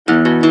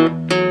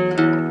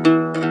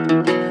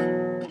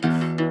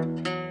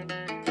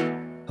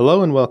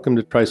Hello and welcome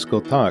to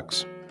Tricycle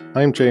Talks.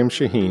 I'm James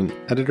Shaheen,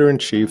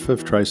 Editor-in-Chief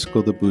of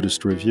Tricycle the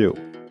Buddhist Review.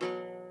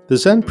 The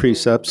Zen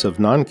Precepts of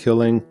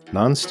non-killing,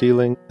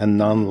 non-stealing, and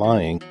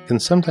non-lying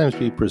can sometimes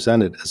be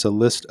presented as a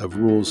list of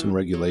rules and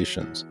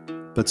regulations,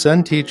 but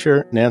Zen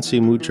teacher Nancy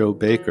Mujo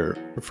Baker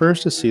prefers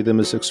to see them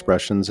as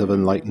expressions of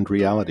enlightened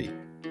reality.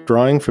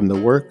 Drawing from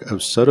the work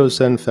of Soto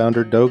Zen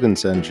founder Dogen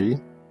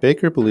Zenji,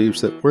 Baker believes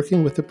that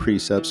working with the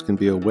precepts can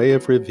be a way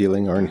of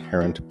revealing our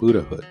inherent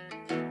buddhahood.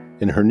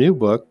 In her new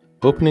book,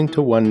 Opening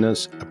to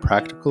Oneness, A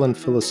Practical and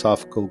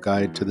Philosophical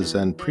Guide to the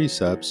Zen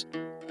Precepts,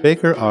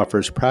 Baker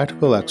offers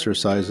practical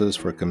exercises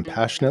for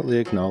compassionately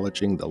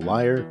acknowledging the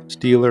liar,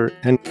 stealer,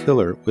 and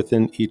killer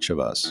within each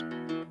of us.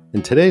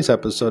 In today's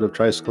episode of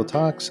Tricycle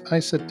Talks, I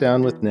sit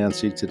down with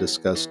Nancy to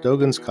discuss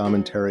Dogen's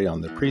commentary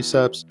on the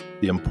precepts,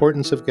 the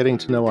importance of getting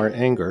to know our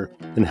anger,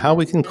 and how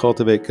we can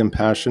cultivate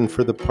compassion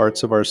for the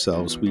parts of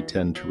ourselves we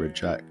tend to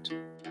reject.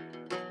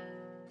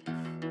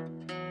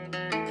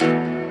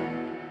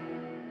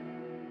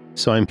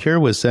 So I'm here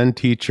with Zen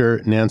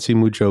teacher Nancy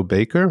Mujo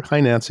Baker.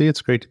 Hi, Nancy.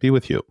 It's great to be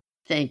with you.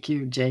 Thank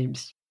you,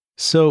 James.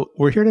 So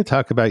we're here to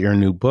talk about your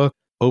new book,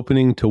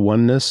 Opening to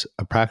Oneness,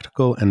 A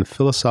Practical and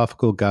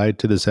Philosophical Guide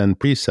to the Zen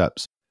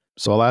Precepts.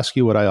 So I'll ask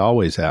you what I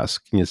always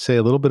ask. Can you say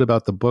a little bit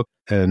about the book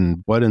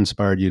and what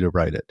inspired you to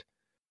write it?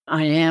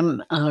 I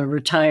am a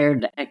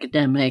retired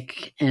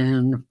academic,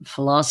 and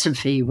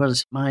philosophy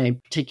was my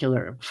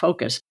particular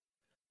focus.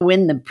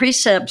 When the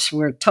precepts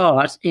were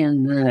taught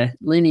in the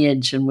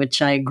lineage in which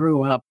I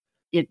grew up,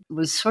 it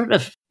was sort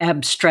of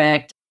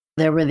abstract.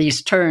 There were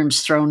these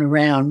terms thrown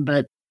around,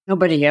 but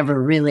nobody ever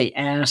really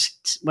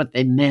asked what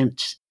they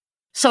meant.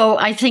 So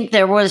I think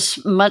there was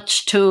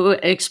much to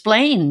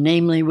explain.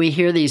 Namely, we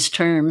hear these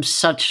terms,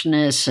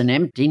 suchness and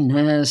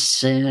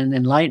emptiness and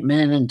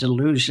enlightenment and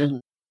delusion.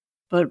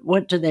 But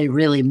what do they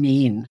really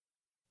mean?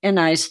 And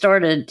I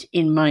started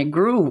in my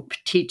group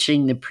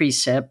teaching the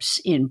precepts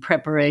in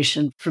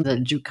preparation for the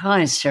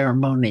Jukai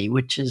ceremony,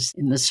 which is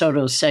in the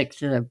Soto sect,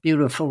 the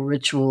beautiful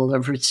ritual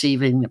of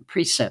receiving the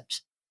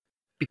precepts.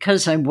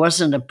 Because I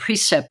wasn't a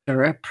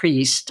preceptor, a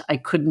priest, I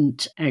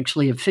couldn't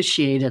actually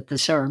officiate at the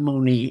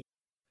ceremony.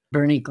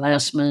 Bernie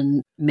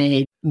Glassman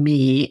made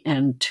me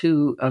and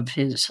two of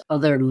his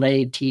other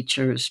lay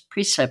teachers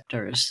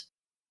preceptors.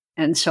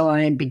 And so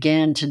I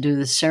began to do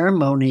the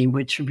ceremony,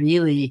 which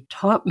really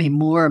taught me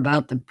more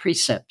about the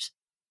precepts.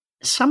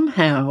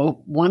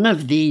 Somehow, one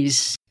of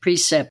these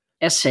precept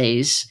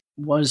essays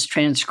was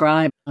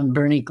transcribed on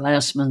Bernie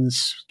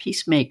Glassman's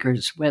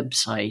Peacemaker's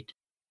website.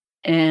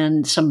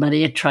 And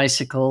somebody at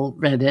Tricycle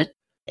read it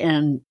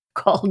and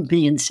called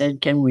me and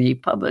said, "Can we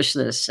publish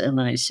this?"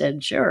 And I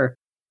said, "Sure."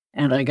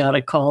 And I got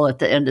a call at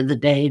the end of the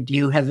day, "Do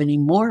you have any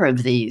more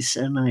of these?"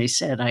 And I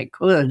said I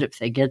could if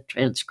they get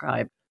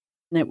transcribed.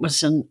 And it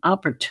was an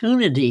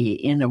opportunity,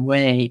 in a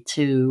way,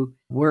 to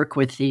work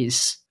with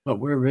these, what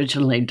were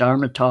originally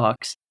Dharma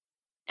talks.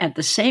 At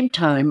the same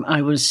time,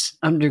 I was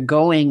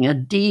undergoing a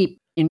deep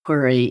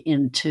inquiry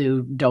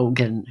into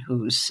Dogen,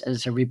 who's,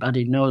 as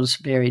everybody knows,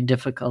 very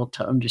difficult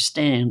to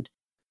understand.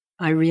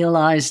 I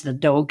realized the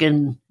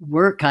Dogen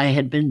work I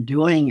had been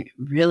doing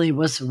really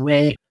was a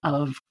way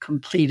of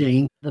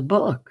completing the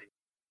book.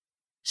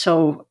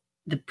 So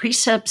the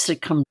precepts that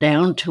come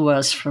down to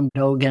us from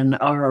Dogen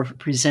are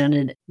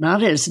presented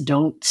not as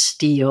don't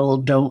steal,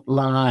 don't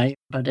lie,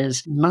 but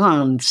as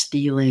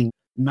non-stealing,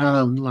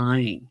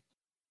 non-lying.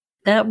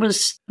 That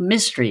was a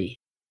mystery.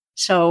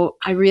 So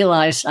I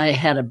realized I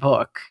had a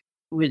book,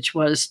 which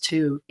was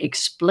to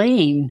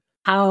explain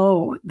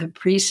how the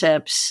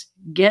precepts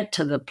get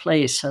to the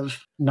place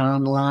of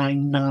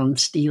non-lying,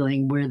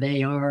 non-stealing, where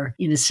they are,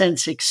 in a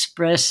sense,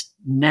 expressed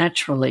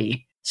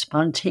naturally,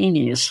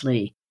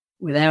 spontaneously,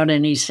 without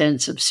any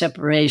sense of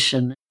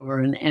separation or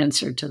an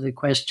answer to the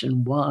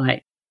question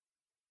why.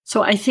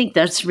 So I think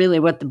that's really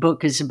what the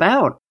book is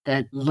about,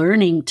 that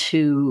learning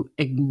to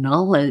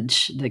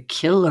acknowledge the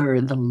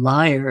killer, the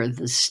liar,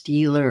 the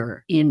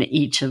stealer in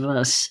each of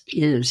us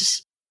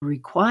is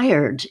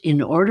required in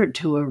order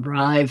to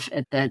arrive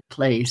at that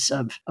place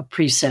of a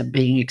precept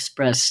being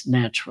expressed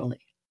naturally.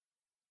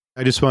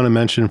 I just want to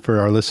mention for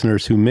our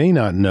listeners who may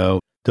not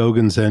know,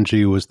 Dogen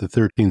Zenji was the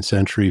 13th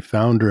century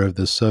founder of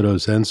the Soto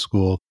Zen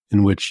school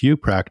in which you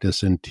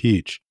practice and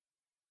teach.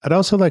 I'd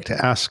also like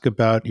to ask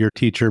about your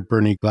teacher,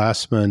 Bernie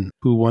Glassman,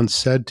 who once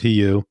said to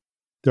you,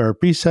 "There are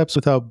precepts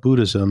without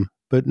Buddhism,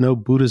 but no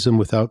Buddhism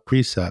without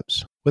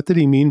precepts." What did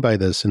he mean by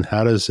this, and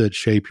how does it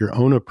shape your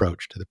own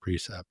approach to the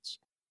precepts?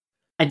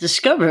 I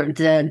discovered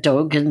that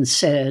Dogen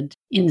said,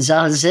 in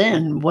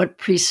Zazen, what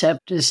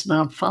precept is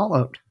not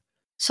followed?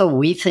 So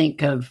we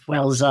think of,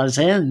 well,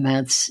 Zazen,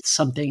 that's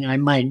something I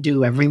might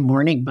do every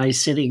morning by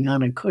sitting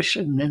on a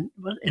cushion. And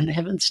what in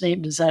heaven's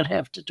name does that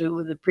have to do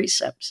with the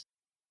precepts?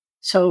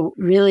 So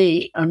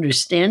really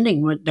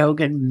understanding what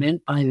Dogen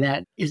meant by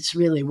that is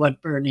really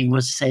what Bernie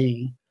was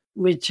saying,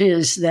 which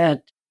is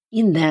that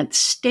in that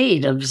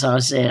state of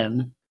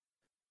Zazen,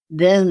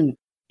 then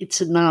it's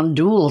a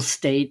non-dual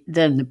state,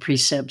 then the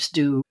precepts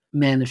do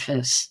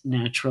manifest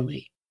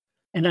naturally.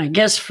 And I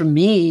guess for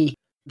me,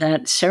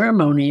 that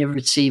ceremony of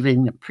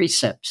receiving the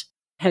precepts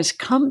has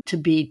come to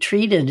be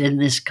treated in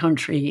this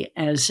country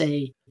as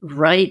a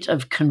rite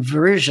of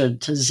conversion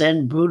to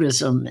Zen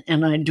Buddhism,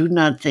 and I do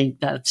not think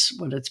that's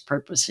what its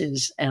purpose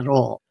is at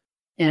all.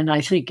 And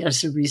I think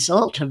as a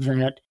result of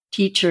that,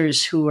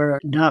 teachers who are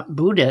not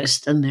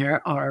Buddhist, and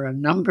there are a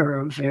number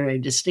of very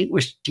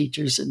distinguished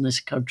teachers in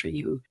this country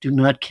who do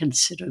not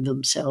consider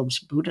themselves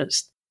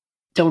Buddhist,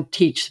 don't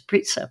teach the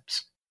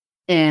precepts.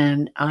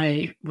 And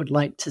I would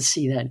like to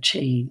see that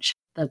change.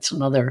 That's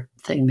another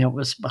thing that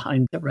was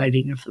behind the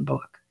writing of the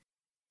book.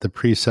 The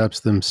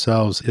precepts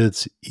themselves,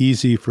 it's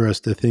easy for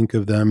us to think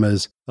of them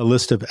as a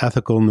list of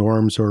ethical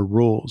norms or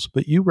rules,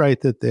 but you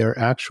write that they are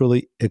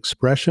actually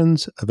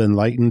expressions of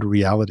enlightened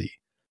reality.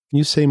 Can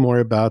you say more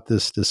about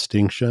this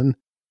distinction?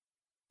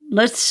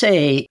 Let's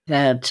say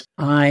that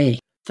I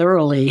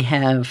thoroughly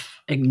have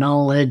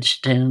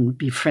acknowledged and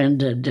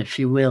befriended, if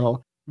you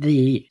will,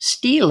 the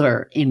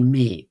stealer in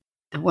me,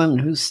 the one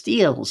who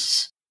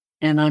steals.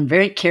 And I'm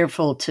very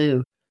careful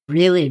to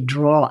really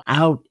draw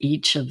out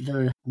each of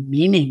the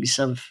meanings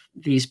of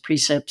these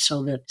precepts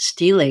so that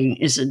stealing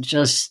isn't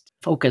just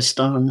focused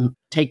on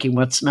taking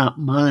what's not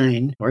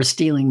mine or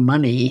stealing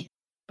money,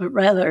 but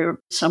rather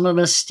some of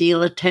us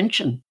steal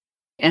attention.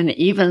 And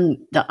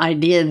even the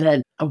idea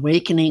that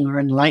awakening or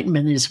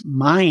enlightenment is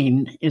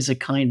mine is a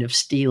kind of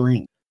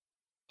stealing.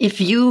 If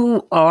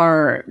you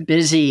are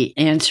busy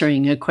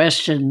answering a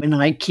question and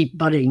I keep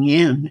butting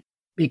in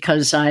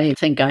because I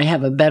think I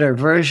have a better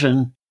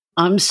version,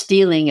 I'm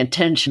stealing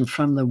attention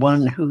from the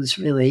one who's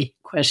really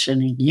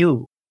questioning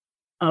you.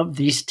 Of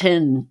these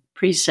 10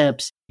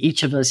 precepts,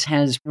 each of us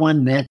has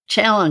one that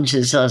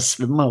challenges us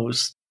the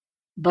most.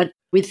 But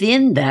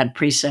within that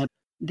precept,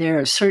 there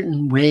are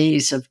certain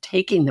ways of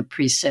taking the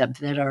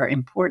precept that are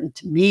important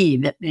to me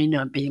that may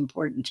not be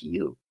important to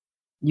you.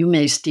 You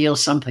may steal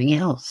something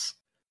else.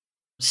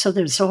 So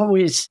there's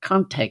always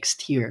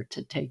context here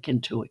to take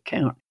into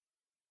account.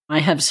 I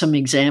have some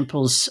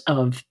examples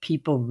of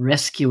people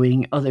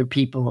rescuing other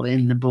people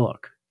in the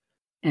book,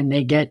 and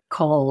they get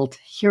called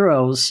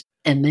heroes,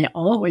 and they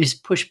always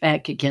push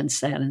back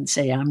against that and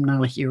say, I'm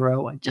not a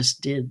hero, I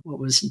just did what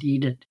was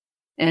needed.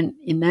 And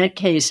in that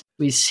case,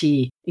 we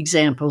see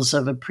examples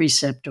of a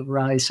precept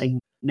arising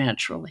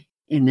naturally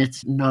in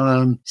its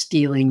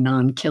non-stealing,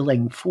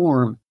 non-killing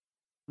form.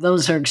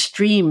 Those are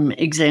extreme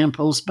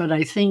examples, but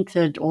I think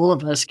that all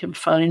of us can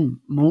find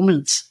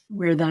moments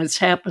where that's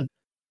happened.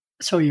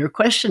 So your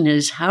question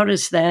is, how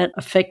does that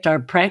affect our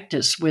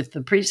practice with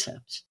the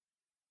precepts?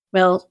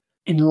 Well,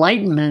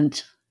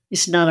 enlightenment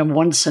is not a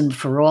once and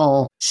for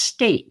all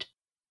state.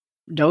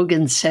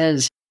 Dogen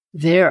says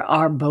there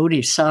are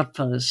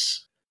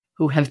bodhisattvas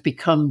who have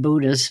become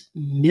Buddhas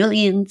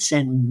millions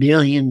and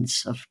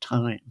millions of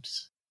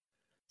times.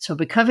 So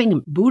becoming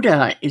a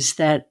Buddha is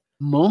that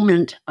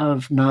moment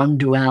of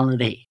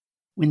non-duality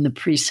when the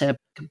precept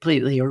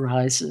completely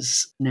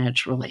arises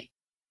naturally.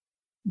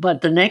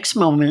 But the next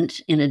moment,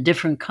 in a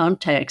different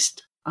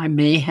context, I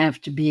may have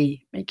to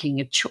be making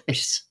a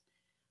choice.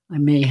 I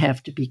may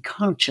have to be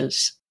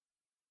conscious.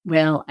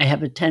 Well, I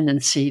have a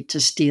tendency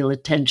to steal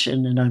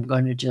attention and I'm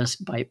going to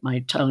just bite my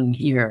tongue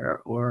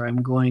here, or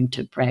I'm going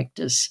to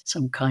practice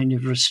some kind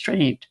of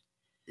restraint.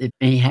 It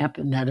may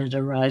happen that it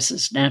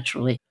arises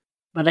naturally.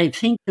 But I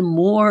think the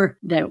more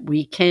that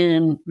we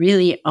can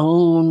really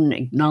own,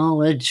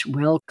 acknowledge,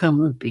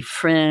 welcome,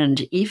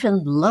 befriend,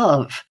 even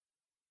love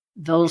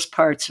those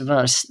parts of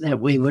us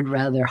that we would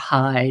rather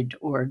hide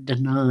or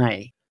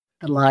deny,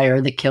 the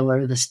liar, the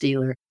killer, the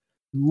stealer,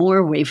 the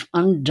more we've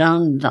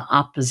undone the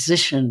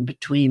opposition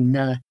between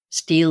the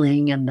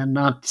stealing and the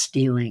not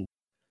stealing.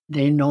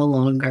 They no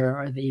longer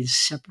are these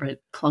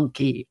separate,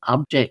 clunky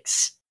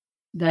objects.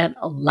 That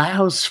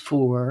allows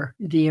for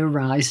the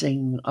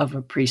arising of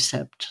a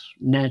precept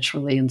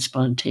naturally and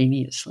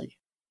spontaneously.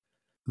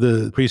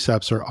 The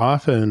precepts are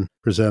often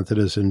presented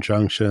as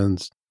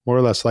injunctions, more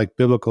or less like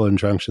biblical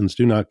injunctions: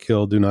 do not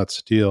kill, do not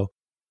steal.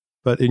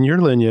 But in your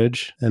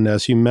lineage, and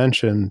as you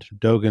mentioned,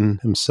 Dogen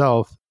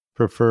himself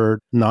preferred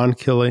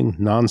non-killing,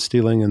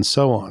 non-stealing, and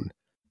so on.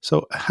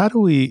 So how do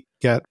we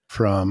get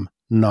from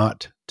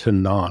not to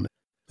non?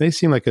 It may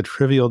seem like a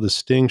trivial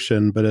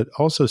distinction, but it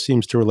also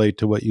seems to relate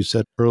to what you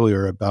said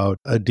earlier about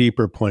a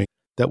deeper point,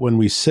 that when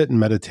we sit in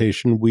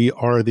meditation, we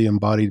are the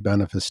embodied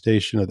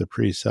manifestation of the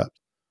precept.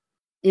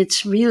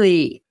 It's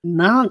really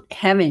not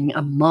having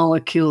a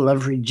molecule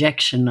of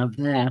rejection of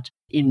that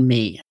in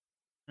me.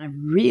 I've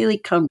really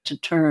come to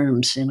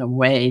terms in a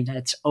way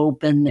that's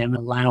open and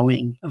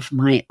allowing of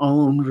my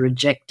own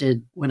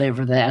rejected,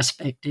 whatever the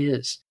aspect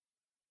is.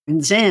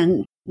 In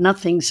Zen,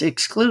 nothing's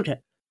excluded.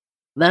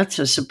 That's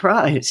a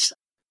surprise.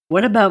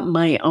 What about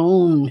my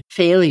own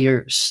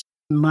failures,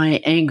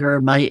 my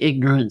anger, my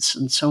ignorance,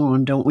 and so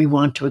on? Don't we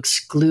want to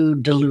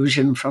exclude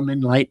delusion from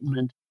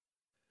enlightenment?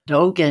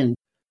 Dogen,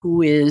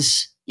 who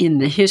is in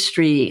the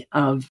history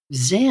of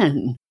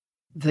Zen,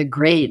 the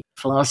great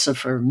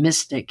philosopher,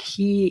 mystic,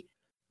 he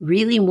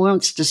really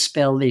wants to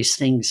spell these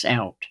things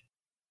out.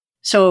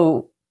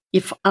 So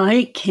if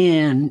I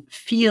can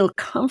feel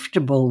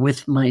comfortable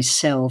with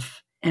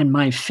myself and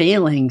my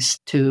failings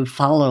to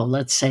follow,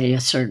 let's say,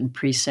 a certain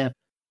precept,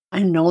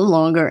 I no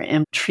longer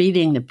am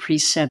treating the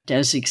precept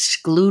as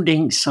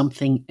excluding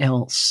something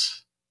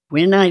else.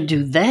 When I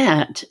do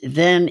that,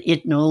 then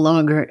it no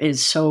longer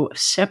is so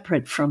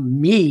separate from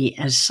me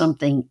as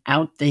something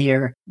out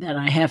there that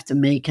I have to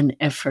make an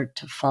effort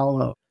to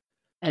follow,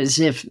 as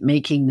if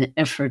making the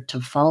effort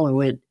to follow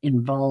it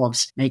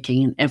involves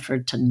making an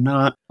effort to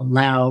not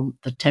allow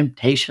the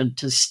temptation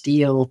to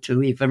steal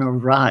to even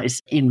arise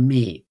in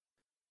me.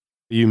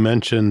 You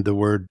mentioned the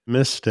word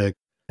mystic,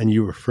 and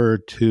you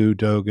referred to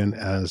Dogen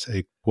as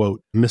a,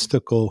 quote,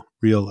 mystical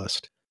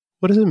realist.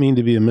 What does it mean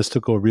to be a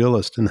mystical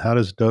realist, and how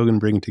does Dogen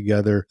bring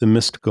together the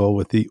mystical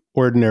with the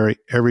ordinary,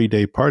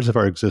 everyday parts of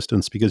our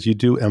existence? Because you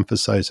do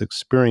emphasize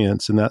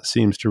experience, and that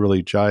seems to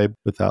really jibe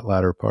with that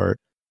latter part.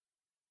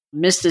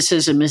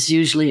 Mysticism is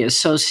usually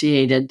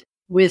associated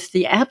with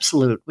the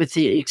absolute, with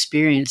the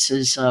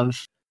experiences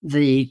of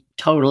the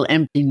total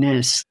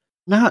emptiness,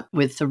 not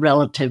with the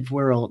relative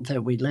world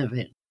that we live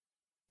in.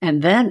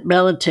 And that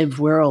relative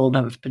world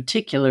of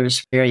particulars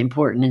is very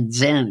important in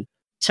Zen.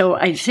 So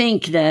I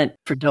think that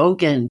for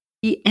Dogen,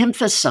 he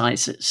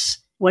emphasizes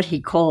what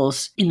he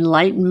calls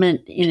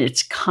enlightenment in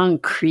its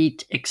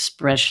concrete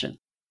expression.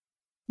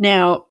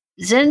 Now,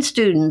 Zen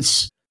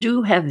students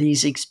do have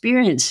these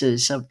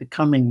experiences of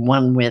becoming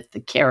one with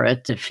the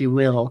carrot, if you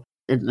will,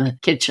 in the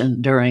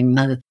kitchen during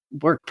the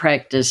work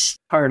practice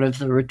part of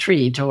the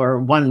retreat, or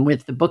one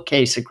with the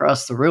bookcase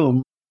across the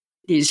room.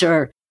 These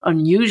are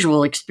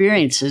unusual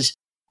experiences.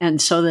 And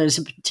so there's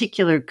a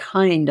particular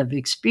kind of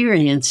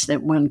experience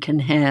that one can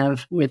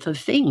have with a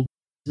thing.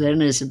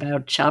 Zen is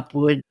about chop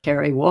wood,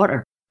 carry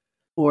water,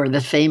 or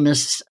the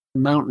famous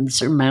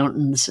mountains are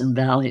mountains and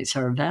valleys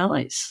are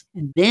valleys.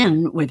 And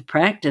then with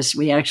practice,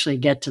 we actually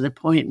get to the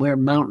point where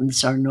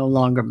mountains are no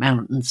longer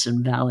mountains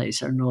and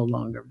valleys are no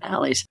longer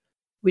valleys,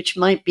 which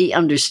might be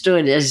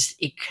understood as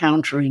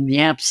encountering the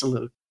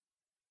absolute.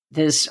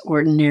 This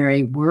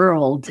ordinary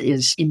world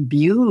is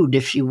imbued,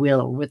 if you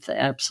will, with the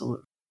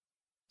absolute.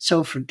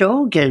 So for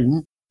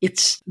Dogen,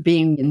 it's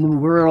being in the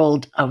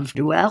world of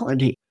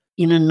duality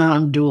in a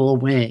non-dual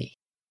way.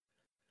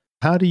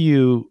 How do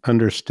you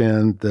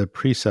understand the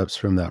precepts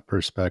from that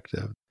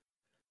perspective?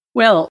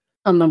 Well,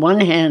 on the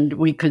one hand,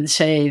 we could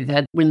say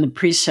that when the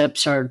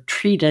precepts are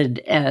treated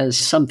as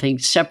something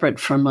separate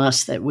from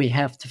us that we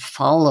have to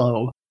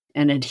follow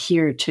and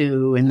adhere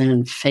to and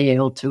then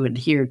fail to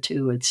adhere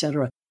to,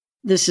 etc.,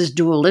 this is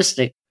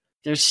dualistic.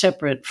 They're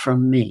separate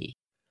from me.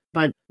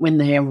 But when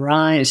they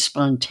arise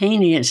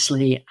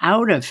spontaneously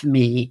out of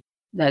me,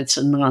 that's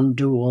a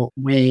non-dual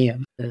way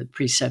of the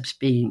precepts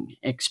being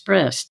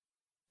expressed.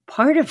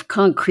 Part of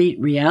concrete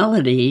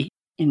reality,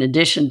 in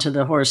addition to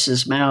the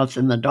horse's mouth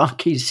and the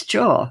donkey's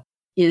jaw,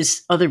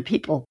 is other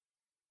people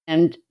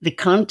and the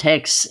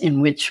context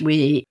in which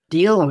we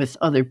deal with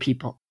other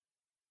people.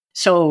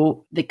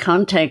 So the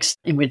context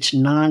in which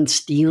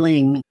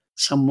non-stealing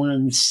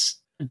someone's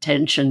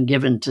attention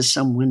given to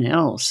someone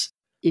else,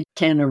 it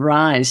can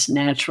arise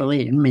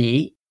naturally in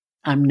me.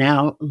 I'm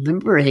now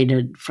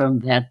liberated from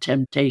that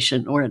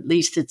temptation, or at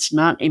least it's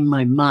not in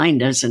my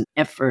mind as an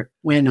effort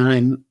when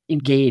I'm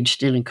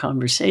engaged in a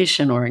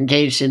conversation or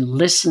engaged in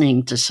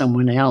listening to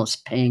someone else,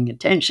 paying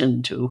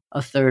attention to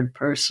a third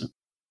person.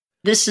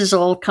 This is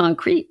all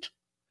concrete.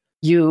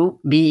 You,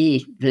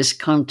 me, this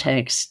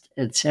context,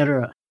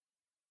 etc.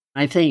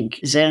 I think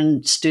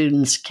Zen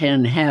students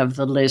can have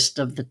the list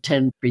of the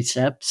 10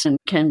 precepts and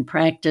can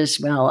practice,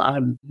 well,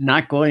 I'm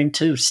not going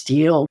to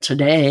steal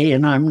today,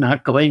 and I'm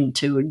not going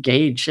to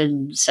engage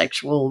in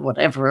sexual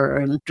whatever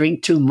and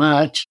drink too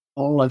much,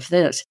 all of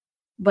this.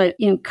 But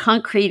in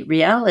concrete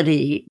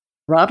reality,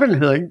 Robin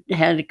Hood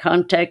had a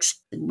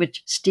context in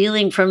which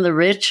stealing from the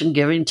rich and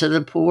giving to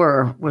the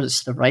poor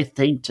was the right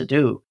thing to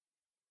do.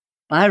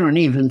 I don't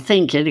even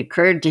think it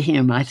occurred to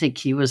him. I think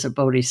he was a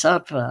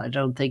bodhisattva. I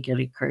don't think it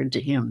occurred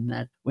to him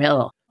that,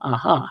 well,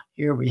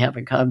 here we have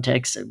a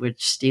context in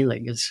which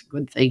stealing is a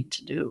good thing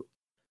to do.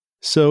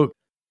 So,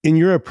 in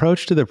your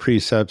approach to the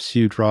precepts,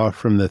 you draw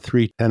from the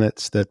 3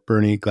 tenets that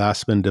Bernie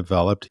Glassman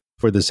developed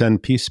for the Zen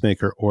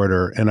Peacemaker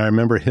order. And I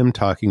remember him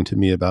talking to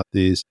me about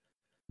these.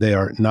 They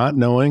are not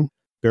knowing,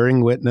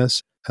 bearing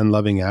witness, and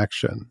loving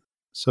action.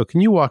 So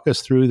can you walk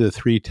us through the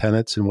 3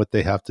 tenets and what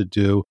they have to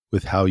do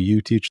with how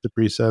you teach the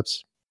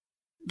precepts?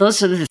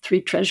 Those are the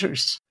 3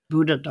 treasures,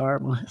 Buddha,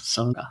 Dharma,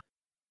 Sangha.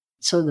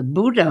 So the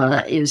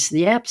Buddha is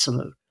the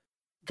absolute,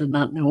 the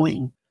not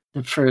knowing,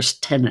 the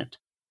first tenet.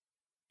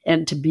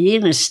 And to be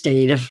in a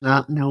state of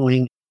not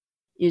knowing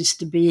is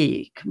to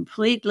be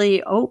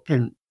completely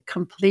open,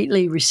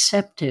 completely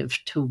receptive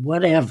to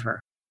whatever.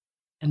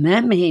 And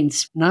that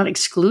means not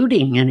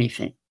excluding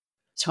anything.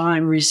 So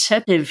I'm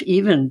receptive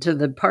even to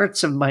the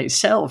parts of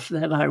myself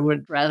that I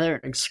would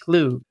rather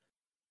exclude.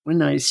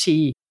 When I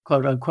see,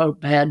 quote unquote,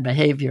 bad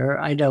behavior,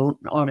 I don't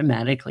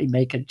automatically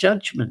make a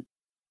judgment.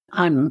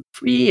 I'm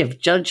free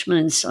of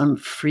judgments. I'm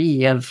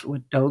free of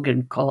what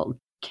Dogen called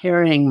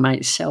carrying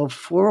myself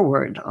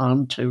forward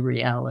onto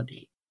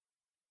reality.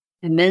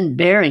 And then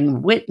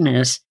bearing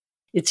witness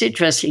It's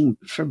interesting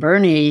for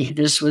Bernie,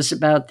 this was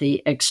about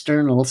the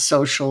external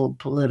social,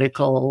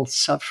 political,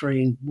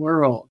 suffering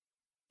world.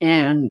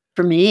 And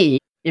for me,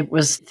 it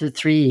was the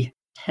three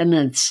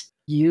tenets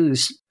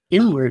used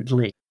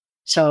inwardly.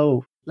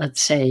 So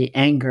let's say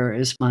anger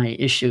is my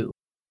issue.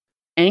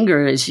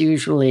 Anger is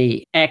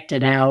usually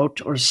acted out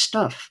or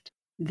stuffed.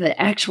 The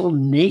actual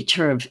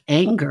nature of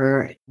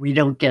anger, we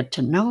don't get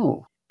to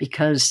know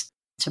because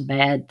it's a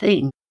bad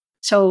thing.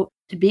 So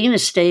to be in a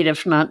state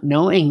of not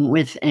knowing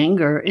with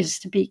anger is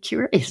to be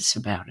curious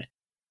about it,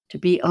 to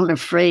be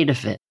unafraid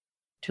of it,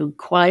 to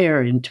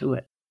inquire into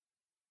it.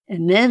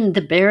 And then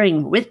the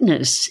bearing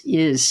witness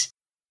is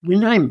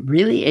when I'm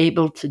really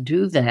able to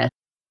do that,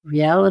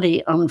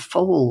 reality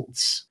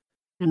unfolds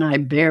and I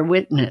bear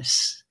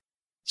witness.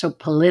 So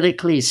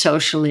politically,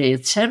 socially,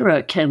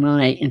 etc., can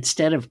I,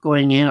 instead of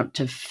going out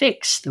to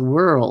fix the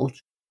world,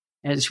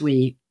 as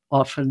we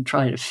often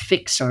try to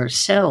fix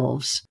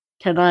ourselves,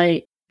 can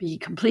I be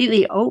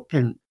completely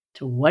open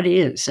to what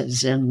is, as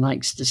Zen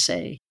likes to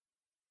say,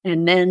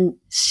 and then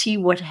see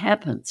what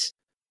happens.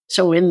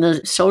 So in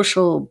the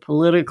social,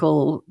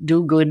 political,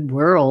 do-good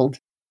world,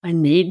 I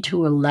need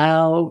to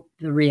allow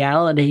the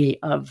reality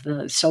of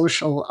the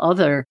social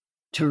other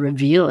to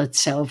reveal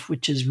itself,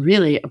 which is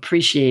really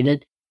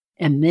appreciated.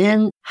 And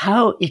then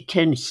how it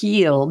can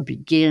heal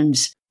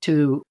begins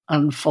to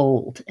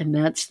unfold. And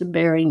that's the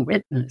bearing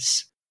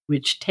witness,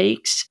 which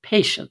takes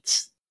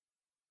patience.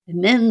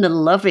 And then the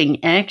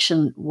loving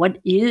action, what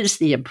is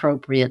the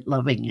appropriate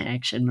loving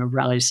action,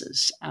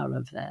 arises out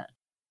of that.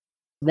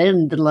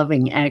 Then the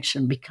loving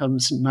action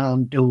becomes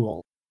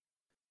non-dual.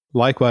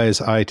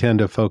 Likewise, I tend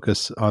to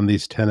focus on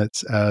these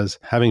tenets as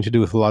having to do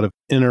with a lot of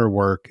inner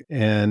work.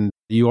 And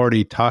you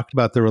already talked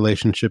about the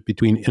relationship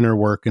between inner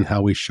work and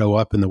how we show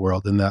up in the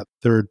world in that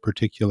third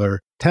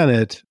particular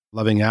tenet,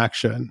 loving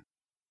action.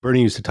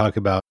 Bernie used to talk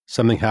about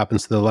something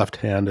happens to the left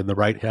hand and the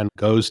right hand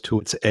goes to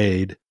its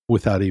aid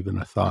without even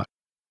a thought.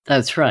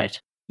 That's right.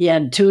 He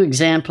had two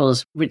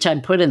examples, which I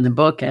put in the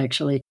book,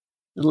 actually.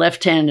 The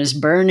left hand is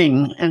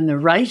burning, and the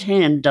right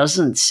hand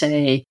doesn't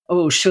say,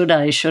 oh, should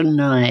I,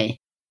 shouldn't I?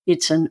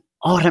 It's an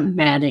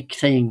automatic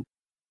thing.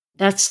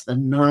 That's the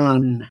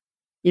non.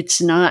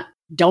 It's not,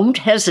 don't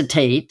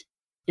hesitate.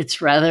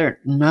 It's rather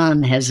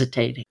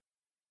non-hesitating.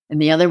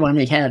 And the other one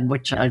he had,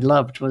 which I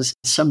loved, was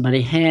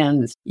somebody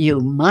hands you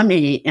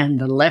money and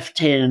the left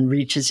hand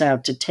reaches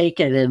out to take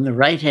it and the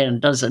right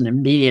hand doesn't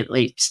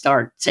immediately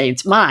start saying,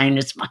 it's mine,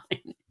 it's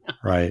mine.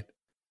 Right.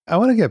 I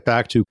want to get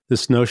back to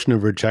this notion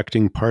of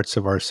rejecting parts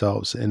of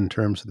ourselves in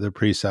terms of the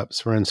precepts.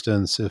 For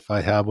instance, if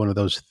I have one of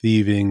those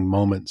thieving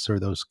moments or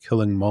those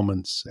killing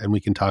moments, and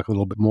we can talk a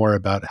little bit more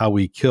about how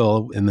we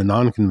kill in the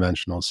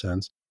non-conventional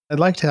sense, I'd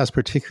like to ask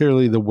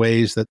particularly the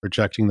ways that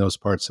rejecting those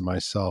parts of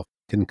myself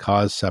can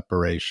cause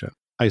separation,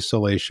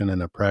 isolation,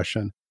 and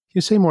oppression. Can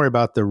you say more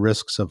about the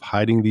risks of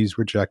hiding these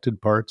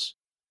rejected parts?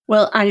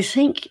 Well, I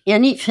think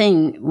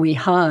anything we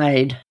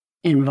hide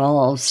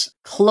involves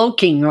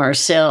cloaking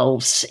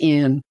ourselves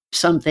in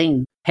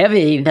something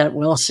heavy that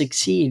will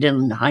succeed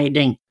in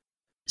hiding.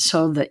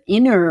 So the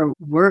inner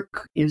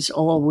work is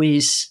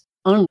always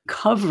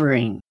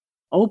uncovering,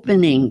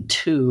 opening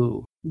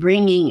to,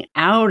 bringing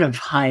out of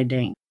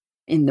hiding.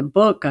 In the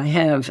book, I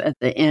have at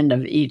the end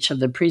of each of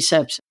the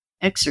precepts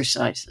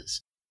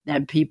exercises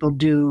that people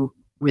do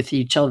with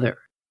each other.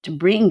 To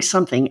bring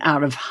something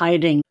out of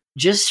hiding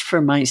just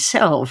for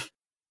myself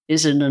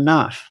isn't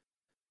enough.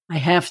 I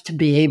have to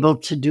be able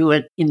to do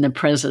it in the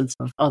presence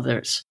of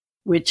others,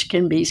 which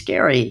can be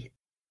scary.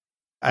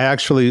 I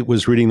actually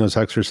was reading those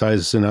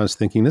exercises and I was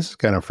thinking, this is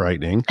kind of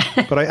frightening,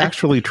 but I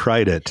actually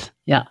tried it.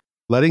 Yeah.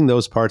 Letting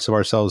those parts of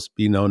ourselves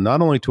be known,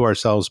 not only to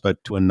ourselves,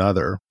 but to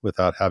another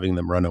without having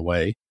them run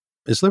away,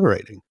 is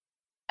liberating.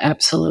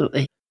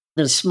 Absolutely.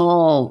 The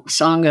small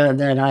Sangha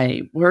that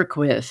I work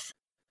with,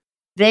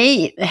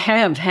 they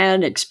have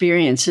had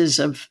experiences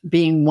of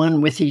being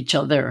one with each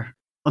other,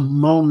 a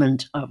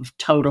moment of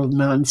total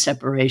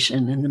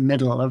non-separation in the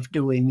middle of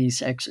doing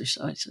these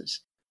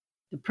exercises.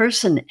 The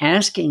person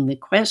asking the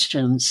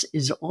questions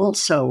is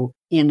also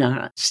in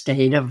a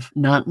state of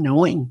not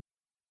knowing.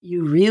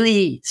 You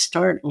really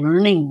start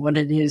learning what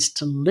it is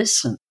to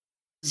listen.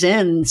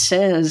 Zen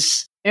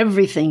says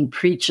everything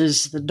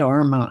preaches the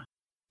Dharma,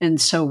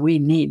 and so we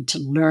need to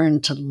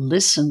learn to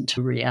listen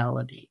to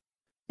reality.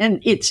 And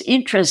it's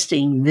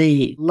interesting,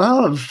 the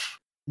love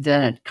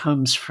that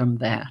comes from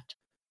that.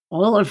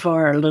 All of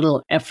our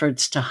little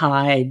efforts to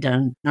hide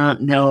and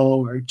not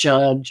know or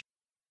judge,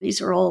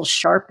 these are all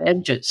sharp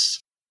edges.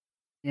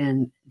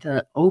 And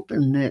the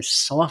openness,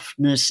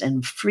 softness,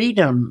 and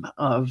freedom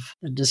of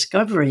the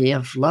discovery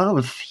of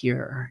love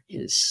here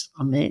is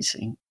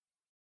amazing.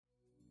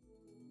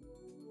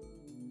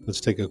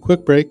 Let's take a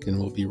quick break and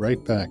we'll be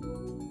right back.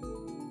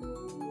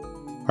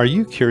 Are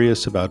you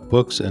curious about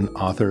books and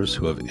authors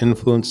who have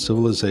influenced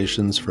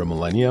civilizations for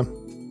millennia?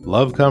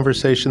 Love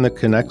conversation that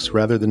connects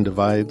rather than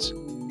divides?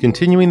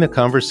 Continuing the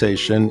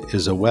Conversation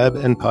is a web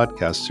and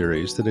podcast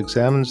series that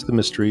examines the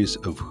mysteries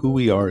of who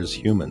we are as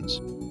humans.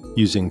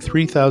 Using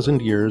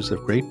 3,000 years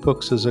of great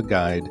books as a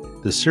guide,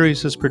 the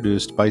series is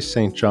produced by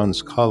St.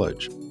 John's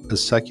College, a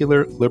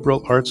secular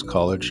liberal arts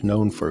college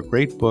known for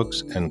great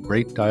books and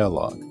great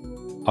dialogue,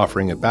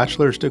 offering a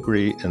bachelor's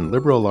degree in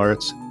liberal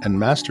arts and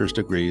master's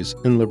degrees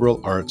in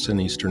liberal arts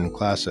and Eastern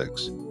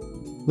classics.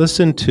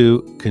 Listen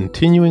to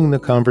Continuing the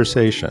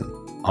Conversation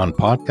on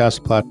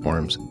podcast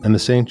platforms and the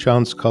St.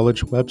 John's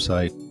College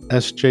website,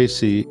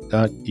 sjc.edu.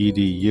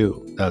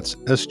 That's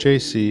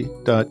sjc.edu.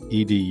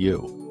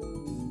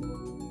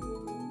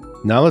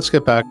 Now let's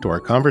get back to our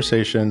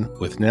conversation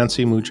with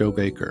Nancy Mujo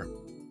Baker.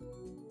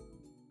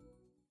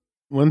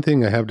 One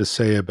thing I have to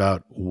say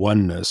about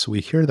oneness,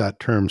 we hear that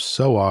term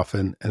so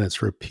often and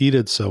it's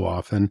repeated so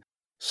often,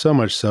 so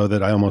much so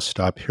that I almost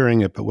stopped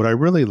hearing it. But what I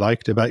really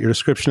liked about your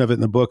description of it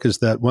in the book is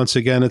that, once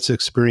again, it's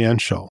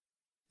experiential.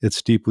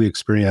 It's deeply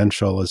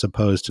experiential as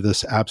opposed to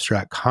this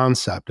abstract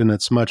concept. And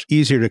it's much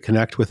easier to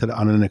connect with it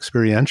on an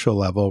experiential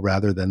level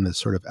rather than this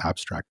sort of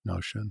abstract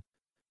notion.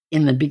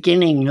 In the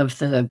beginning of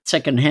the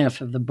second half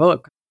of the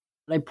book,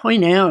 I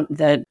point out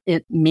that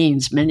it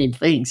means many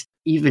things,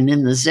 even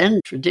in the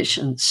Zen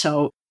tradition.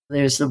 So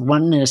there's the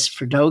oneness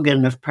for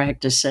Dogen of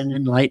practice and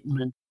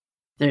enlightenment.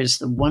 There's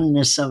the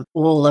oneness of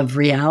all of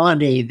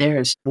reality.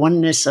 There's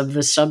oneness of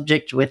the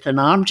subject with an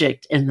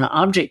object, and the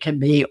object can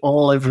be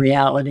all of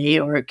reality,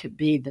 or it could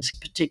be this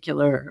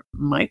particular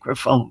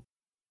microphone.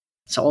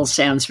 It all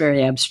sounds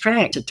very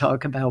abstract to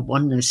talk about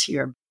oneness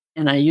here.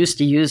 And I used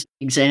to use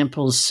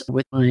examples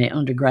with my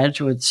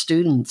undergraduate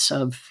students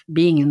of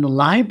being in the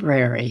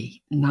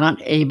library, not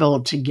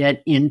able to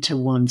get into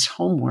one's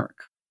homework,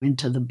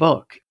 into the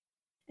book.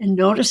 And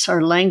notice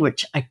our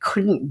language. I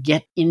couldn't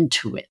get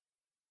into it.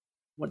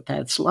 What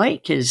that's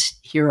like is,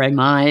 here am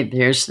I,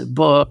 there's the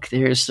book,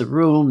 there's the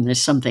room,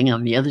 there's something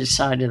on the other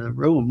side of the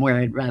room where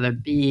I'd rather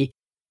be.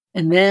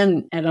 And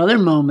then at other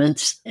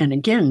moments, and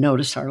again,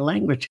 notice our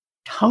language,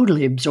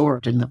 totally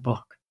absorbed in the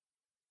book.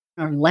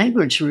 Our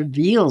language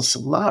reveals a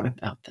lot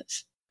about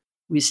this.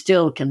 We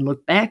still can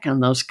look back on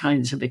those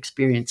kinds of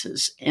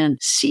experiences and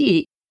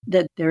see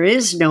that there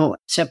is no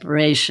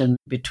separation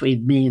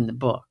between me and the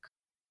book.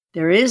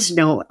 There is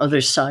no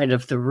other side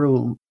of the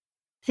room.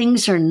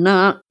 Things are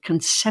not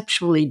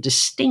conceptually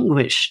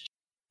distinguished.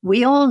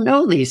 We all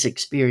know these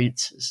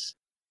experiences.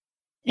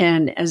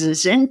 And as a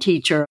Zen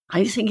teacher,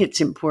 I think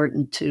it's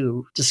important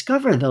to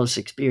discover those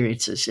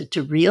experiences and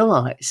to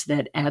realize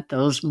that at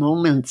those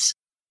moments,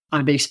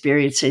 I'm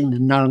experiencing the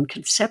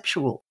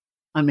non-conceptual.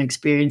 I'm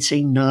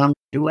experiencing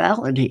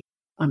non-duality.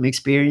 I'm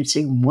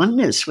experiencing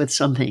oneness with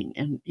something.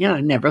 And, I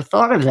never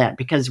thought of that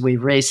because we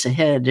race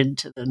ahead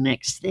into the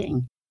next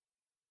thing.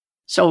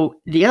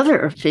 So the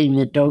other thing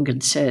that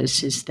Dogen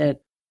says is that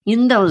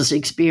in those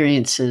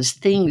experiences,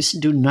 things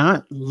do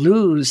not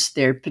lose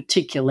their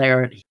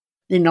particularity.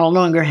 They no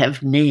longer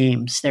have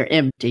names. They're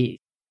empty.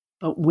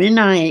 But when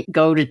I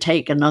go to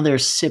take another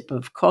sip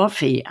of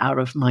coffee out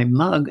of my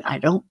mug, I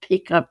don't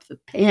pick up the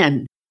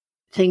pen.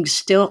 Things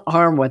still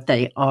are what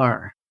they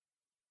are.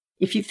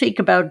 If you think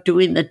about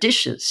doing the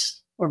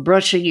dishes or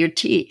brushing your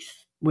teeth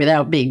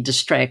without being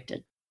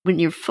distracted, when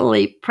you're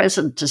fully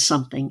present to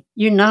something,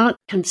 you're not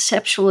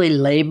conceptually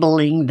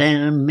labeling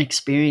them,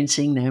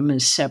 experiencing them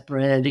as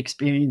separate,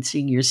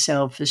 experiencing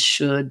yourself as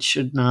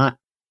should not.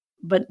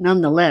 But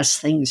nonetheless,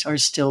 things are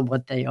still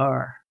what they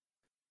are.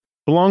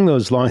 Along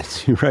those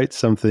lines, you write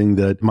something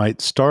that might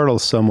startle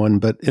someone,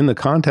 but in the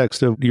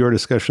context of your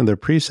discussion of the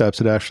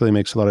precepts, it actually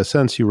makes a lot of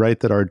sense. You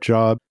write that our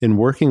job in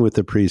working with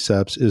the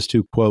precepts is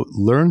to, quote,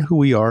 learn who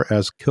we are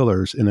as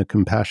killers in a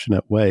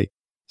compassionate way.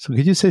 So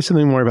could you say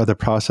something more about the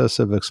process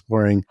of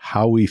exploring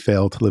how we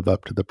fail to live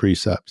up to the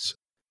precepts?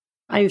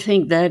 I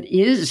think that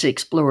is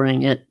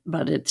exploring it,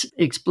 but it's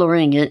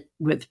exploring it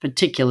with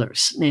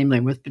particulars, namely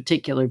with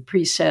particular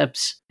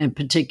precepts and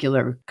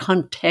particular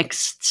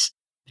contexts,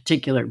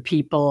 particular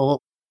people.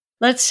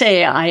 Let's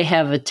say I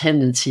have a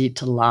tendency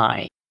to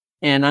lie,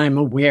 and I'm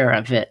aware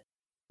of it.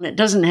 It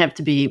doesn't have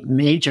to be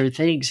major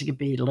things. It could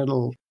be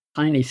little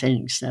tiny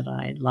things that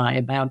I lie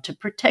about to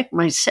protect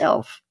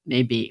myself,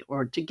 maybe,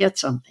 or to get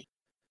something.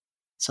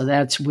 So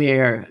that's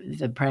where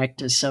the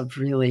practice of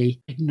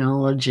really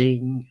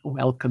acknowledging,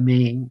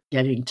 welcoming,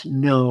 getting to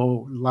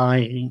know,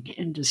 lying,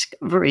 and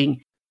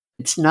discovering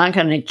it's not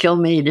going to kill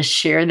me to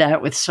share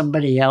that with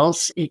somebody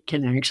else. It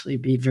can actually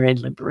be very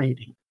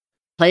liberating.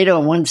 Plato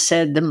once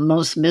said the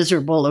most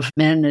miserable of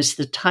men is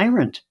the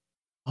tyrant,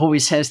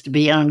 always has to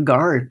be on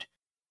guard.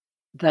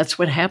 That's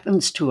what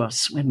happens to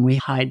us when we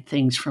hide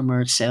things from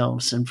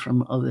ourselves and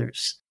from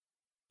others.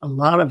 A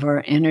lot of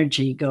our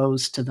energy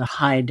goes to the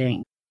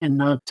hiding and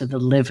not to the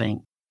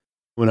living.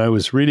 When I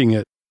was reading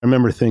it, I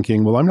remember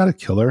thinking, well, I'm not a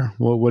killer.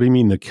 Well, what do you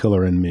mean the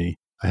killer in me?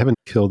 I haven't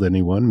killed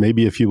anyone,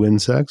 maybe a few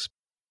insects.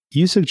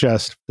 You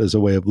suggest, as a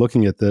way of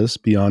looking at this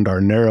beyond our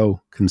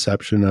narrow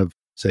conception of,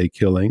 say,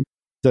 killing,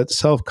 that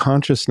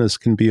self-consciousness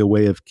can be a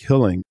way of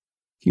killing.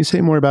 Can you say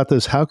more about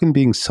this? How can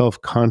being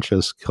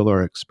self-conscious kill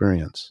our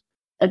experience?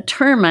 A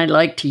term I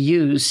like to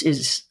use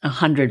is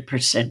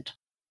 100%.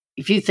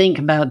 If you think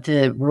about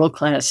the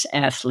world-class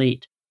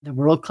athlete, The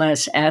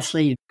world-class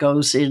athlete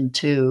goes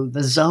into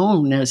the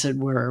zone, as it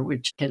were,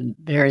 which can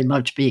very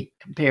much be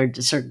compared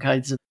to certain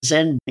kinds of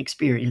Zen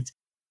experience.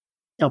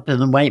 Up in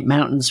the White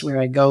Mountains where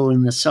I go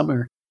in the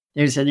summer,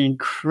 there's an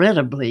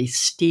incredibly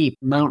steep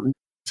mountain.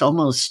 It's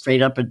almost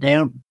straight up and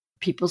down.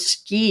 People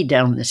ski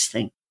down this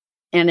thing.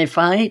 And if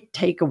I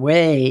take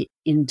away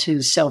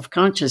into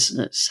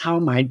self-consciousness, how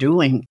am I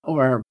doing?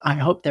 Or I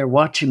hope they're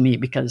watching me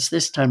because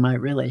this time I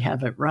really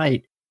have it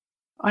right.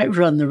 I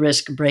run the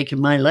risk of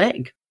breaking my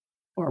leg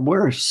or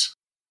worse.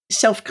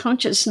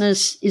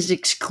 Self-consciousness is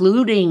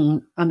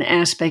excluding an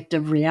aspect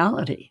of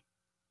reality,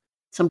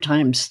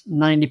 sometimes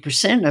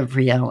 90% of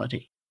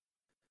reality.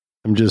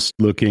 I'm just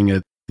looking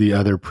at the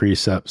other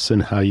precepts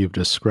and how you've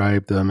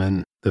described them.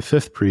 And the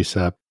fifth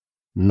precept,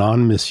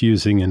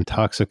 non-misusing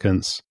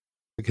intoxicants,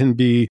 it can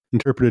be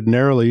interpreted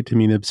narrowly to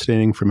mean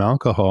abstaining from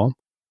alcohol.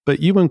 But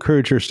you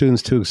encourage your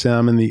students to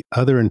examine the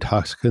other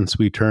intoxicants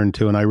we turn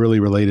to. And I really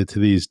related to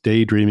these: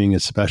 daydreaming,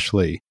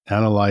 especially,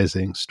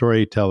 analyzing,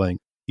 storytelling,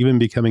 even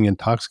becoming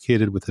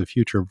intoxicated with a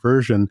future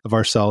version of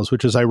ourselves,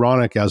 which is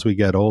ironic as we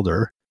get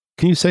older.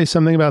 Can you say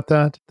something about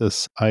that?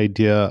 This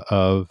idea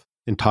of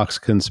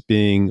intoxicants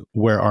being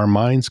where our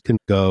minds can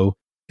go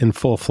in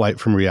full flight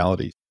from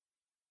reality.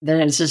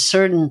 There's a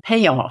certain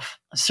payoff,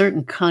 a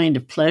certain kind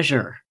of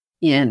pleasure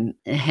in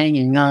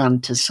hanging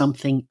on to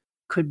something.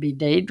 Could be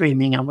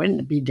daydreaming. I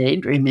wouldn't be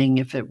daydreaming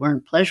if it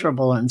weren't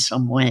pleasurable in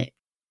some way.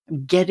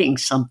 I'm getting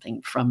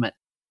something from it.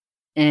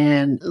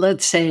 And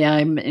let's say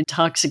I'm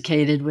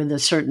intoxicated with a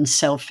certain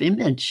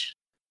self-image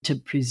to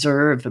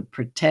preserve and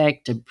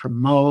protect and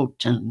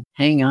promote and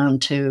hang on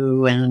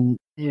to, and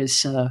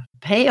there's a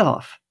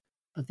payoff,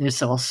 but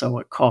there's also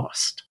a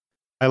cost.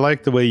 I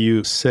like the way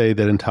you say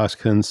that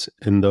intoxicants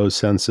in those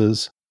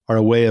senses are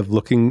a way of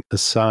looking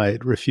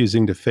aside,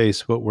 refusing to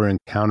face what we're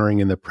encountering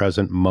in the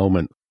present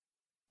moment.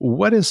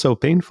 What is so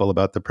painful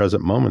about the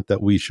present moment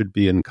that we should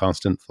be in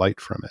constant flight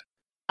from it?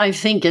 I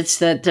think it's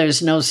that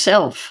there's no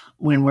self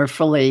when we're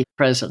fully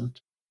present.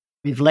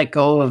 We've let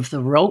go of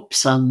the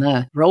ropes on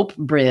the rope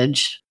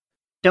bridge.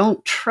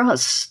 Don't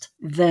trust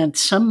that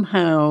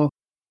somehow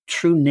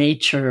true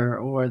nature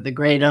or the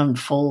great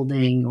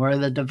unfolding or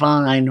the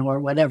divine or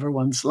whatever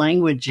one's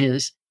language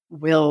is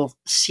will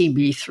see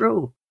me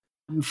through.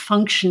 I'm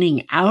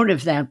functioning out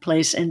of that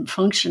place and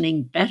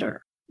functioning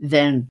better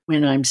than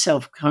when I'm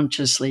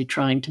self-consciously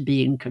trying to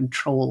be in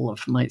control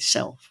of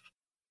myself,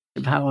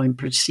 of how I'm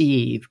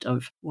perceived,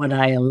 of what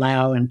I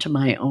allow into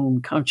my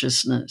own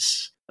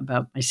consciousness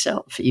about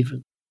myself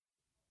even.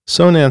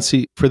 So,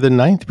 Nancy, for the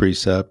ninth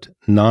precept,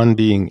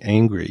 non-being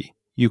angry,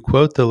 you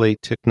quote the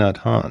late Thich Nhat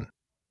Hanh,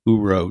 who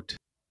wrote,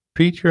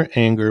 "Treat your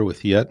anger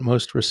with the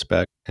utmost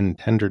respect and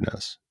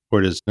tenderness,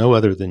 for it is no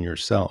other than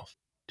yourself.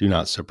 Do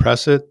not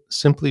suppress it,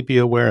 simply be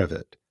aware of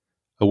it.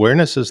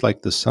 Awareness is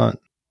like the sun.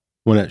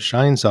 When it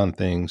shines on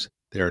things,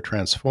 they are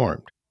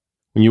transformed.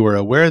 When you are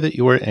aware that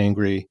you are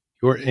angry,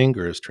 your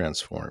anger is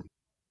transformed.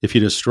 If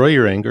you destroy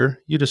your anger,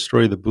 you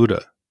destroy the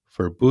Buddha,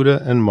 for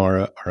Buddha and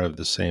Mara are of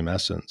the same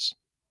essence.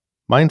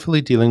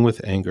 Mindfully dealing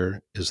with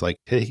anger is like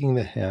taking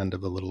the hand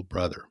of a little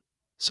brother."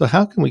 So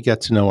how can we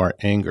get to know our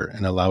anger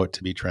and allow it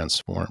to be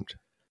transformed?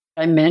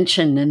 I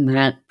mentioned in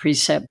that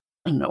precept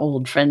an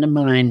old friend of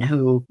mine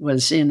who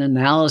was in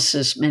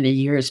analysis many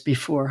years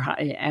before.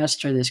 I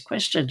asked her this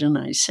question and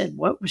I said,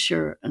 "What was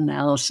your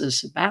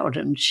analysis about?"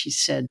 And she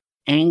said,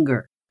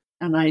 "Anger."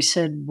 And I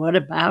said, "What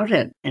about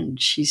it?"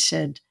 And she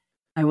said,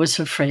 "I was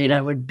afraid I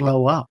would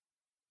blow up."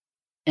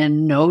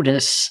 And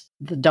notice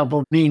the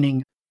double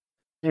meaning.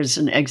 There's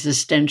an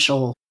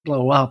existential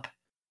blow up.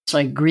 It's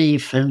like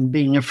grief and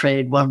being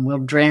afraid one will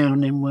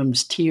drown in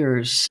one's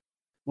tears.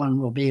 One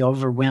will be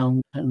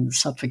overwhelmed and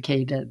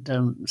suffocated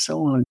and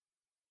so on.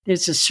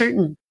 There's a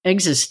certain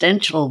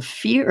existential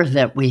fear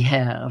that we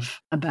have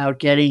about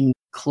getting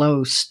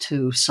close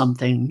to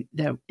something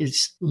that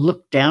is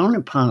looked down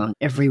upon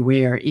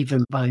everywhere,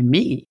 even by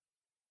me.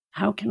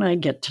 How can I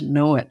get to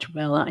know it?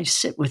 Well, I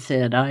sit with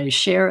it. I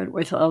share it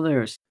with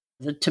others.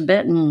 The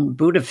Tibetan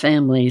Buddha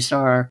families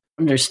are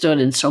understood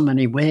in so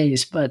many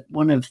ways, but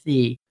one of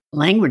the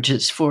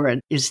languages for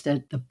it is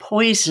that the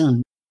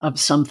poison of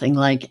something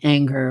like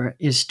anger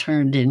is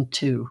turned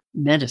into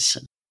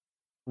medicine.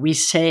 We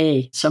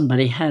say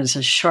somebody has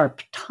a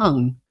sharp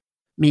tongue,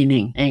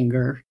 meaning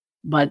anger,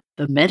 but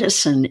the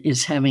medicine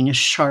is having a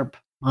sharp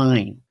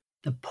mind.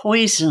 The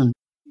poison,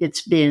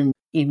 it's been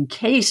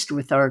encased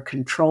with our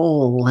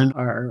control and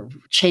our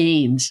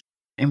chains.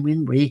 And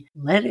when we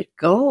let it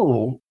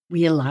go,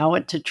 we allow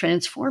it to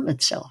transform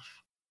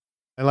itself.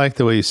 I like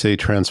the way you say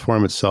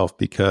transform itself,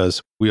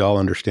 because we all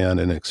understand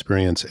and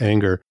experience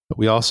anger, but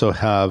we also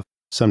have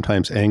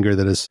sometimes anger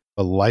that is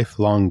a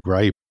lifelong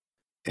gripe.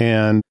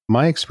 And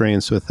my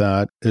experience with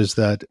that is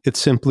that it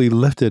simply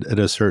lifted at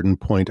a certain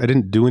point. I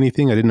didn't do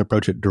anything. I didn't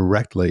approach it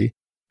directly,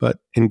 but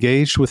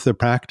engaged with the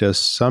practice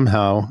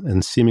somehow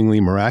and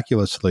seemingly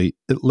miraculously,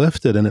 it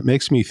lifted. And it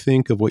makes me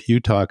think of what you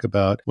talk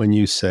about when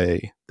you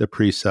say the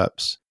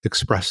precepts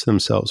express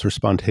themselves or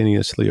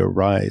spontaneously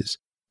arise,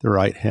 the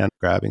right hand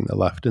grabbing the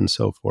left and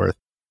so forth.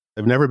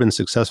 I've never been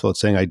successful at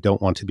saying I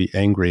don't want to be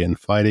angry and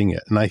fighting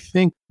it. And I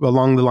think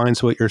along the lines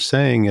of what you're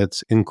saying,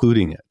 it's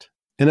including it.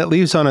 And it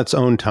leaves on its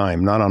own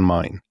time, not on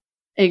mine.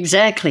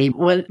 Exactly.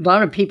 What a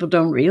lot of people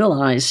don't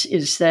realize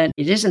is that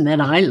it isn't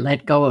that I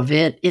let go of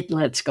it, it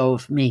lets go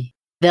of me.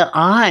 The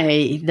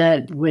I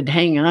that would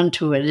hang on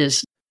to it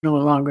is no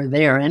longer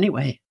there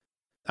anyway.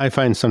 I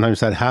find sometimes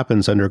that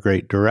happens under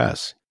great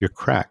duress. You're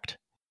cracked.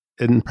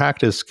 And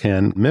practice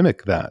can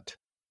mimic that.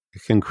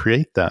 It can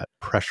create that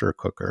pressure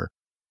cooker.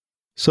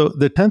 So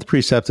the 10th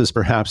precept is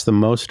perhaps the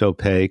most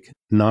opaque,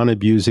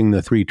 non-abusing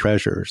the three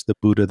treasures, the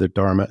Buddha, the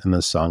Dharma, and the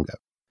Sangha.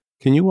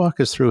 Can you walk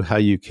us through how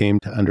you came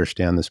to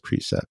understand this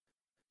precept?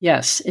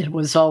 Yes, it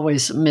was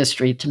always a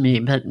mystery to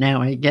me, but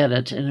now I get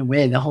it. In a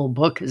way, the whole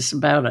book is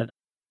about it.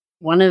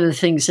 One of the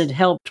things that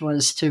helped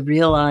was to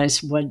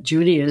realize what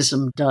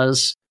Judaism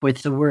does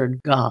with the word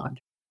God.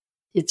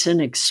 It's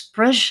an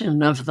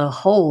expression of the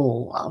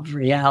whole of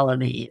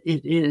reality.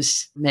 It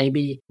is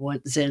maybe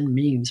what Zen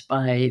means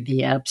by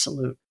the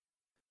absolute.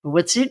 But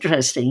what's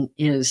interesting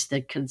is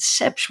that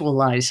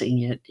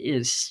conceptualizing it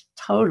is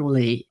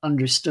totally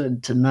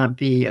understood to not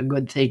be a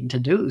good thing to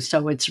do.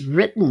 So it's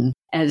written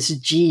as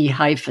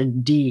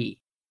G-D.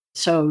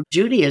 So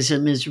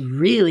Judaism is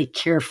really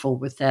careful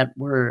with that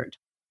word.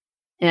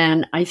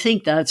 And I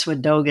think that's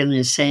what Dogen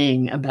is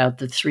saying about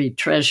the three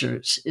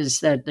treasures,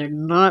 is that they're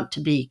not to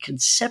be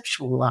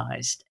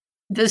conceptualized.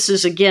 This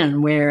is,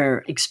 again,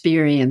 where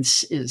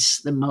experience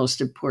is the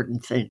most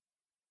important thing.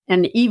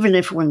 And even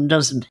if one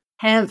doesn't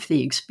have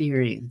the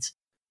experience,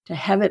 to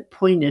have it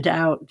pointed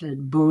out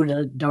that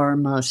Buddha,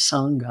 Dharma,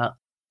 Sangha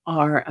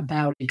are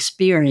about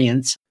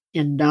experience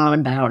and not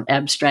about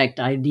abstract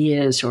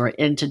ideas or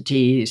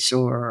entities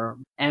or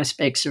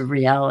aspects of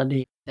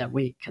reality that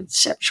we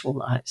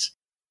conceptualize.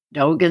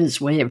 Dogen's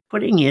way of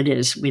putting it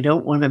is we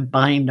don't want to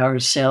bind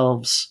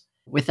ourselves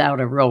without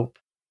a rope.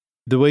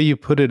 The way you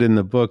put it in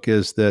the book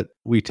is that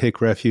we take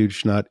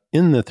refuge not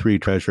in the three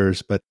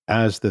treasures, but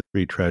as the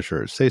three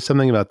treasures. Say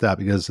something about that,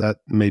 because that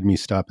made me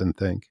stop and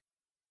think.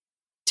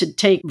 To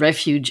take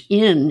refuge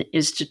in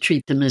is to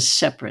treat them as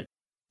separate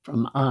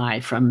from I,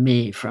 from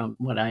me, from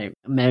what I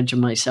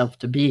imagine myself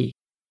to be.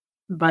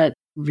 But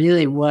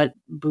really what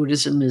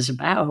Buddhism is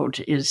about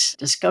is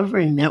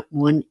discovering that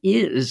one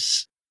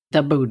is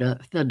the Buddha,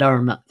 the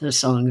Dharma, the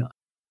Sangha.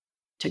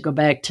 To go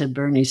back to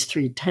Bernie's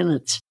three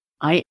tenets,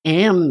 I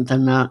am the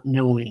not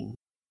knowing.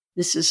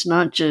 This is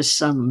not just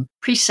some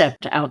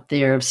precept out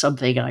there of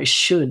something I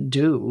should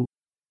do.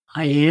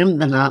 I am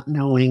the not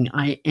knowing.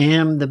 I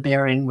am the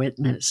bearing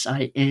witness.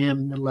 I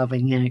am the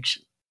loving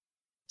action.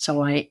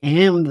 So I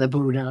am the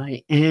Buddha.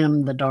 I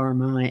am the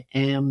Dharma. I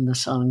am the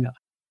Sangha.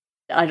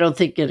 I don't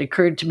think it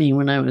occurred to me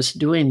when I was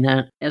doing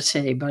that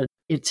essay, but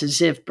it's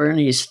as if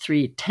Bernie's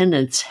three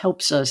tenets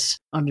helps us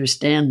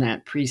understand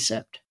that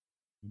precept.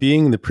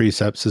 Being the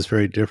precepts is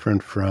very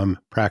different from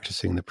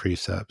practicing the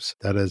precepts.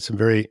 That is a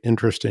very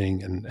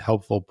interesting and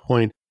helpful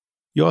point.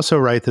 You also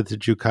write that the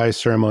Jukai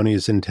ceremony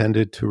is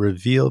intended to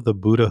reveal the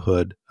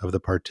Buddhahood of the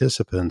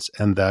participants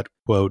and that,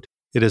 quote,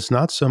 it is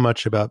not so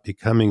much about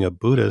becoming a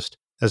Buddhist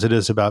as it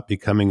is about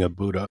becoming a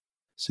Buddha.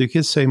 So you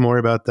could say more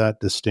about that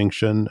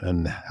distinction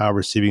and how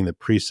receiving the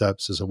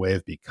precepts is a way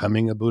of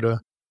becoming a Buddha?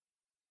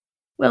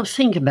 Well,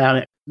 think about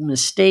it.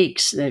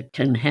 Mistakes that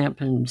can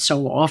happen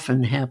so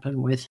often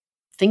happen with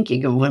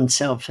thinking of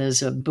oneself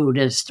as a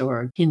Buddhist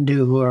or a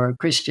Hindu or a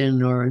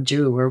Christian or a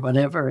Jew or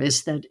whatever,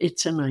 is that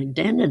it's an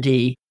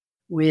identity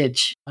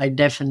which, by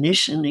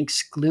definition,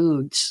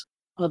 excludes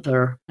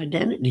other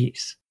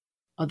identities,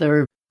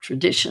 other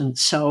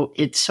traditions. So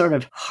it's sort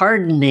of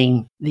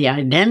hardening the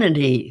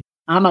identity.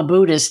 I'm a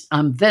Buddhist,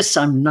 I'm this,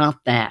 I'm not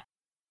that.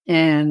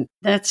 And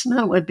that's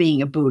not what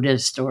being a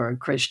Buddhist or a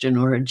Christian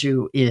or a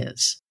Jew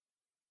is.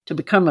 To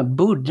become a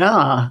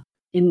Buddha,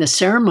 in the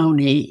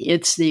ceremony,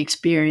 it's the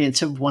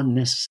experience of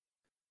oneness.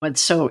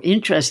 What's so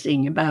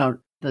interesting about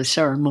the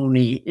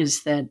ceremony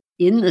is that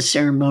in the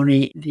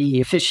ceremony, the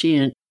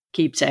officiant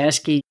keeps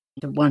asking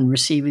the one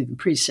receiving the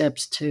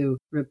precepts to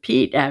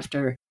repeat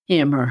after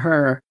him or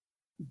her,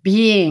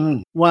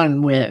 being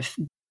one with,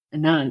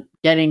 not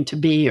getting to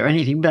be or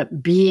anything,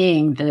 but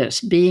being this,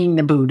 being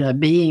the Buddha,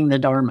 being the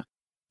Dharma.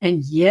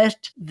 And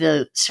yet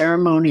the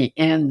ceremony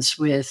ends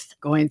with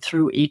going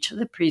through each of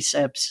the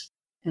precepts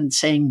and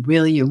saying,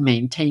 will you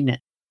maintain it?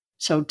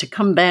 So to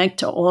come back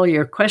to all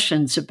your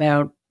questions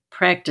about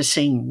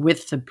practicing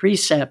with the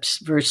precepts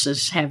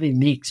versus having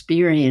the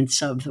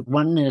experience of the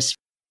oneness,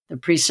 the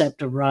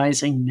precept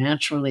arising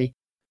naturally,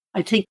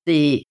 I think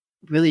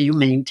will you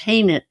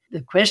maintain it?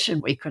 The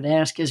question we could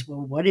ask is,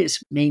 well, what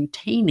is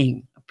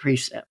maintaining a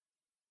precept?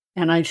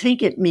 And I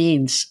think it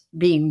means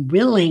being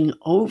willing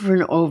over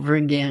and over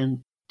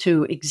again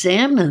to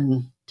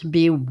examine, to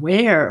be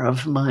aware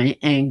of my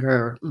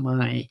anger,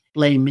 my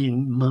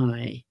blaming,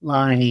 my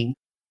lying,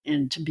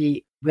 and to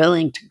be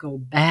willing to go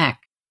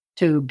back,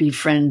 to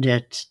befriend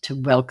it,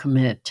 to welcome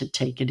it, to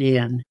take it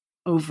in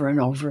over and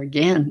over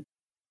again.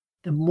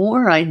 The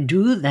more I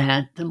do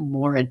that, the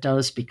more it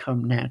does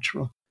become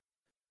natural.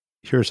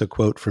 Here's a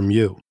quote from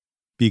you.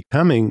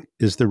 Becoming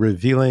is the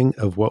revealing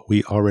of what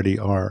we already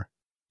are.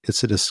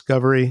 It's a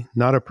discovery,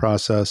 not a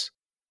process,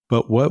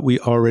 but what we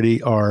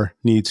already are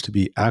needs to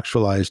be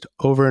actualized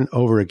over and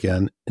over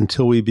again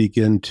until we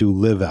begin to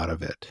live out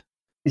of it.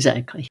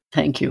 Exactly.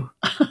 Thank you.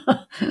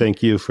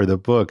 Thank you for the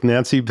book.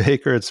 Nancy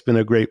Baker, it's been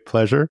a great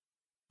pleasure.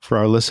 For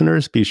our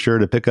listeners, be sure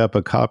to pick up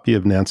a copy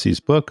of Nancy's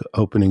book,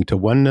 Opening to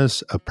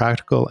Oneness, a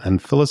practical and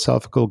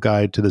philosophical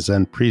guide to the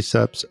Zen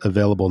Precepts,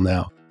 available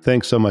now.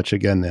 Thanks so much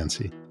again,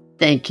 Nancy.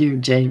 Thank you,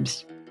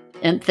 James.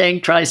 And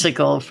thank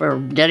Tricycle for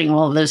getting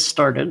all this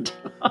started.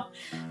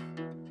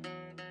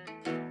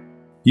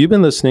 You've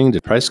been listening to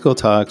Tricycle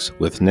Talks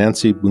with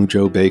Nancy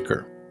Mujo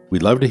Baker.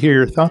 We'd love to hear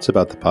your thoughts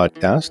about the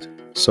podcast,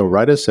 so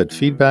write us at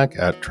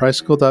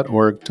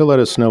feedback@tricycle.org to let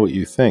us know what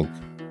you think.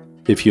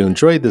 If you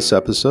enjoyed this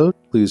episode,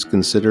 please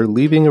consider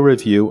leaving a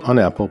review on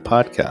Apple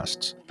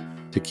Podcasts.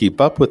 To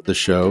keep up with the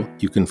show,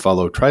 you can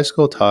follow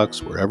Tricycle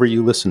Talks wherever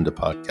you listen to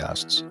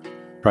podcasts.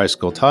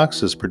 Tricycle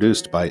Talks is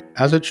produced by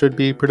As It Should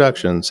Be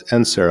Productions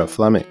and Sarah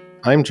Fleming.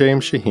 I'm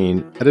James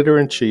Shaheen,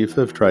 Editor-in-Chief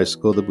of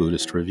Tricycle the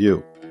Buddhist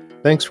Review.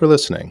 Thanks for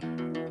listening.